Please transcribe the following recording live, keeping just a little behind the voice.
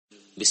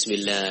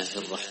பிஸ்மில்லாஹிர்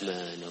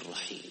ரஹ்மானிர்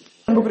ரஹீம்.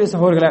 அன்புக்குரிய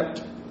சகோதரர்களே,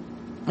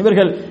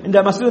 இவர்கள் இந்த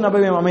மஸ்ஜித்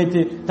நபவியை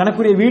அமைத்து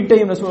தனக்குரிய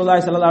வீட்டையும்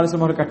ரசூலுல்லாஹி ஸல்லல்லாஹு அலைஹி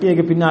வஸல்லம் அவர்கள்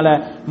கட்டியதுக்கு பின்னால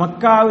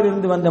மக்காவில்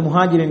இருந்து வந்த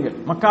முஹாஜிரின்கள்,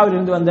 மக்காவில்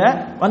இருந்து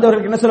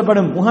வந்தவர்களுக்கு என்ன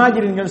சொல்லப்படும்?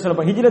 முஹாஜிரின்கள்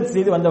சொல்லப்படும். ஹிஜ்ரத்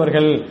செய்து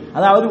வந்தவர்கள்,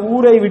 அதாவது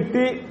ஊரை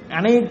விட்டு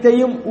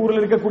அனைத்தையும், ஊரில்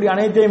இருக்கக்கூடிய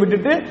அனைத்தையும்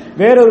விட்டுட்டு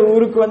வேறொரு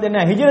ஊருக்கு வந்து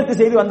என்ன ஹிஜ்ரத்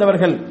செய்து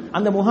வந்தவர்கள்.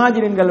 அந்த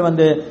முஹாஜிரின்கள்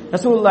வந்து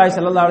ரசூலுல்லாஹி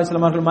ஸல்லல்லாஹு அலைஹி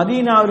வஸல்லம் அவர்கள்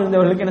மதீனாவில்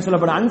இருந்தவர்களுக்கு என்ன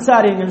சொல்லப்படும்?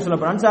 அன்சாரிகள்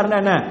சொல்லப்படும்.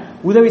 அன்சார்னா என்ன?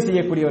 உதவி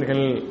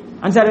செய்யக்கூடியவர்கள்.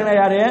 அன்சாரினா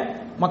யாரு?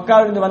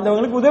 மக்காவில் இருந்து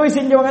வந்தவங்களுக்கு உதவி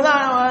செஞ்சவங்க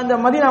தான் அந்த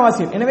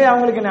மதீனாவாசிகள். எனவே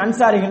அவங்களுக்கு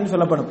அன்சாரிகள்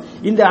சொல்லப்படும்.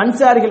 இந்த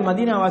அன்சாரிகள்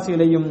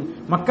மதீனாவாசிகளையும்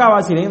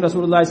மக்காவாசிகளையும்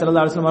ரசூலுல்லாஹி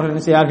ஸல்லல்லாஹு அலைஹி வஸல்லம் அவர்கள்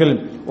என்ன செய்தார்கள்?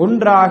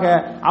 ஒன்றாக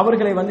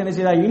அவர்களை வந்து என்ன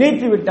செய்தார்?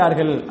 இணைத்து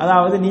விட்டார்கள்.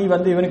 அதாவது நீ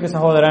வந்து இவனுக்கு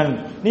சகோதரன்,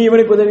 நீ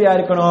இவனுக்கு உதவியா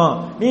இருக்கணும்,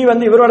 நீ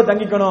வந்து இவரோட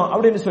தங்கிக்கணும்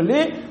அப்படின்னு சொல்லி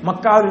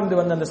மக்காவில் இருந்து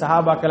வந்த அந்த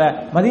சஹாபாக்களை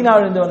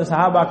மதீனாவில் இருந்து வந்த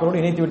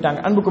சஹாபாக்களோடு இணைத்து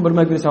விட்டாங்க. அன்புக்கும்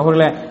பெருமைக்குரிய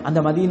சகோதரர்களே, அந்த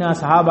மதீனா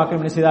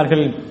சஹாபாக்கள் என்ன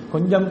செய்தார்கள்?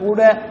 கொஞ்சம் கூட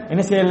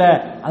என்ன செய்யல,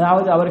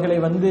 அதாவது அவர்களை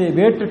வந்து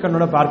வேற்று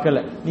கண்ணோட பார்க்கல.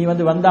 நீ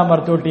வந்து வந்தா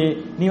மரத்தோட்டி,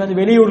 நீ வந்து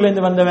வெளியூர்ல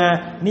இருந்து வந்தவன்,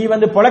 நீ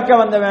வந்து பொழக்க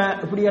வந்தவன்,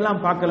 இப்படி எல்லாம்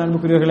பார்க்கல.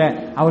 அன்புக்குரியவர்களே,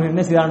 அவர்கள்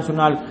என்ன செய்தார்கள்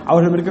சொன்னால்,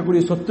 அவர்கள்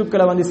இருக்கக்கூடிய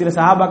சொத்துக்களை வந்து சில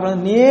சஹாபாக்கள்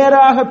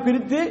நேராக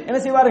பிரித்து என்ன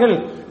செய்வார்கள்?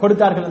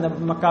 கொடுத்தார்கள் அந்த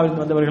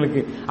மக்காவில்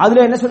வந்தவர்களுக்கு.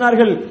 அதுல என்ன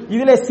சொன்னார்கள்?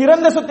 இதுல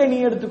சிறந்த சொத்தை நீ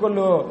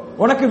எடுத்துக்கொள்ளு,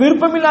 உனக்கு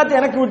விருப்பம் இல்லாத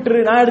எனக்கு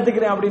விட்டுரு, நான்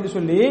எடுத்துக்கிறேன் அப்படின்னு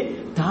சொல்லி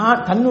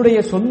தன்னுடைய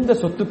சொந்த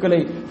சொத்துக்களை,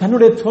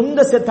 தன்னுடைய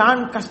சொந்த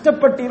தான்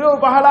கஷ்டப்பட்டு இரவு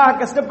பகலாக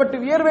கஷ்டப்பட்டு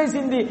வியர்வை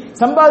சிந்தி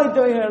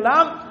சம்பாதித்தவர்கள்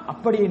எல்லாம்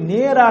அப்படியே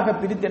நேராக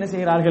பிரித்து என்ன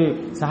செய்கிறார்கள்?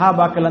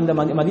 சஹாபாக்கள், அந்த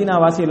மதீனா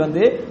வாசிகள்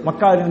வந்து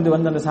மக்காவில் இருந்து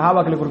வந்த அந்த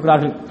சஹாபாக்களுக்கு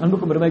கொடுக்கிறார்கள்.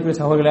 அன்புக்கும் பெருமைக்குரிய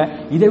சகோதரர்களே,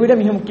 இதை விட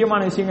மிக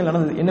முக்கியமான விஷயங்கள்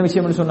நடந்தது. என்ன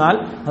விஷயம் என்று சொன்னால்,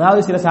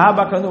 அதாவது சில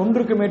சஹாபாக்கள் வந்து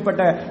ஒன்றுக்கு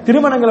மேற்பட்ட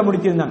திருமணங்களை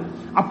முடித்திருந்தாங்க.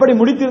 அப்படி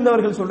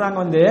முடித்திருந்தவர்கள் சொல்றாங்க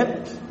வந்து,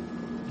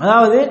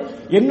 அதாவது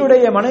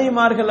என்னுடைய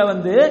மனைவிமார்கள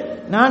வந்து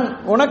நான்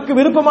உனக்கு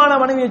விருப்பமான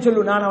மனைவியை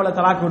சொல்லு, நான் அவளை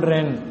தலாக்கு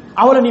விடுறேன்,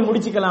 அவளை நீ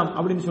முடிச்சுக்கலாம்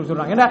அப்படின்னு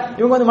சொல்றாங்க. ஏன்னா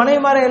இவங்க வந்து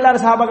மனைவிமார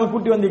எல்லாரும் சஹாபாக்கள்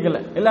கூட்டி வந்திருக்கல.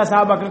 எல்லா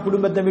சஹாபாக்கள்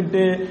குடும்பத்தை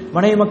விட்டு,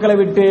 மனைவி மக்களை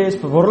விட்டு,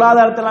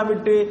 பொருளாதாரத்தெல்லாம்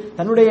விட்டு,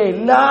 தன்னுடைய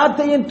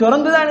எல்லாத்தையும்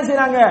திறந்துதான் என்ன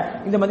செய்யறாங்க?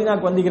 இந்த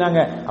மதீனாவுக்கு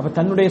வந்திருக்கிறாங்க. அப்ப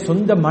தன்னுடைய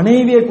சொந்த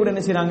மனைவியை கூட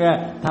என்ன செய்யறாங்க?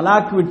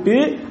 தலாக்கு விட்டு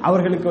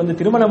அவர்களுக்கு வந்து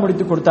திருமணம்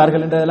முடித்து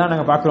கொடுத்தார்கள் என்றதெல்லாம்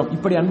நாங்க பார்க்கிறோம்.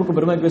 இப்படி அன்புக்கு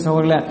பெருமைக்குரிய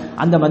சகோதரர்களே,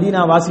 அந்த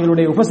மதீனா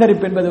வாசிகளுடைய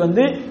உபசரிப்பு என்பது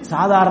வந்து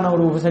சாதாரண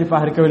ஒரு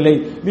உபசரிப்பாக இருக்கவில்லை,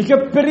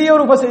 மிகப்பெரிய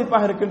ஒரு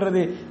உபசரிப்பாக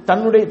இருக்கின்றது.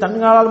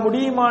 தங்களால்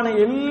முடியுமான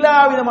எல்லா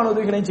விதமான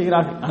உதவிகளையும்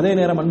செய்கிறார்கள். அதே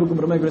நேரம் அன்புக்கும்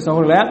பெருமைக்குரிய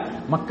சகோதரர்களே,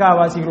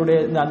 மக்காவாசிகளுடைய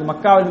அந்த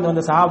மக்காவில் இருந்து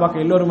வந்த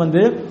சஹாபாக்கள் எல்லோரும்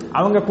வந்து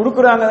அவங்க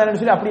கொடுக்குறாங்க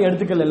சொல்லி அப்படியே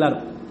எடுத்துக்கல.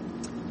 எல்லாரும்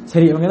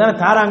சரி இவங்க தானே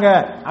தாராங்க,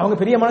 அவங்க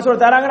பெரிய மனசோட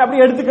தாராங்க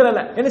அப்படியே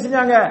எடுத்துக்கல. என்ன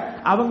செஞ்சாங்க?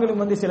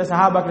 அவங்களும் வந்து சில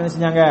சஹாபாக்கள் என்ன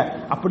செஞ்சாங்க?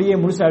 அப்படியே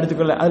முழுசா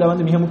எடுத்துக்கல. அதுல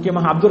வந்து மிக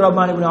முக்கியமாக அப்துல்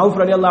ரஹ்மான் இப்னு அவுஃப்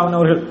ரலியல்லாஹு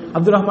அன்ஹு அவர்கள்,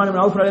 அப்துல் ரஹ்மான்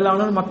இப்னு அவுஃப் ரலியல்லாஹு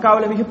அன்ஹு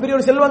மக்காவில மிகப்பெரிய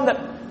ஒரு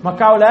செல்வந்தர்.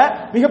 மக்காவில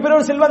மிகப்பெரிய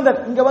ஒரு செல்வந்தர்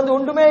இங்க வந்து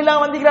ஒன்றுமே இல்லாம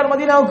வந்திருக்கிறார்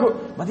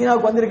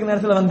மதீனாவுக்கு வந்திருக்கிற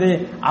நேரத்தில் வந்து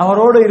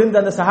அவரோடு இருந்த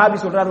அந்த சஹாபி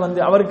சொல்றாரு, வந்து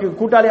அவருக்கு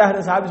கூட்டாளியாக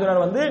இருந்த சஹாபி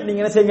சொல்றாரு, வந்து நீங்க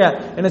என்ன செய்யுங்க,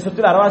 என்ன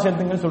சொத்துல அரவாசி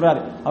எடுத்துங்கன்னு சொல்றாரு.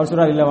 அவர்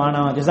சொல்றாரு, இல்ல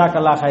வானா,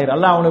 ஜஸாக்கல்லாஹ் ஹைர்,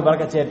 அல்லாஹ் உங்களுக்கு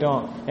பரக்கத்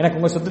செய்யட்டும், எனக்கு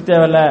உங்க சொத்து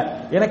தேவையில்ல,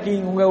 எனக்கு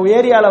உங்க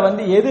ஏரியால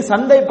வந்து எது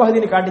சந்தை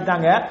பகுதின்னு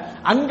காட்டித்தாங்க,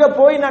 அங்க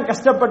போய் நான்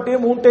கஷ்டப்பட்டு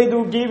மூட்டை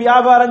தூக்கி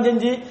வியாபாரம்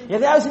செஞ்சு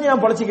எதையாவது செஞ்சு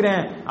நான்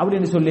பொழைச்சிக்கிறேன்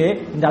அப்படின்னு சொல்லி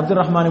இந்த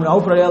அப்துல் ரஹ்மான் இப்னு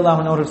அவுஃப் ரலியல்லாஹு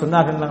அன்ஹு அவர்கள்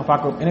சொன்னார்கள். நாங்க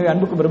பார்க்கிறோம். எனவே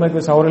அன்புக்கு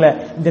பெருமைக்குரிய சகோதரர்களே,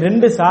 இந்த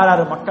ரெண்டு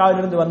சாராரும்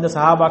மக்காவிலிருந்து வந்த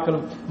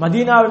சஹாபாக்களும்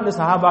மதீனாவிலிருந்து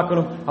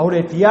சஹாபாக்களும்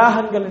அவருடைய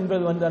தியாகங்கள்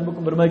என்பது வந்து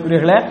அன்புக்கும்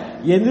பெருமைக்குரியவர்களே,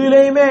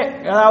 எதிலையுமே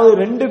அதாவது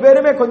ரெண்டு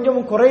பேருமே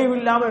கொஞ்சமும்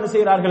குறைவில்லாமல் என்ன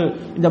செய்கிறார்கள்?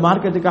 இந்த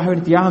மார்க்கத்துக்காக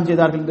தியாகம்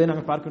செய்தார்கள் என்பதை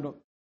நாங்கள் பார்க்கின்றோம்.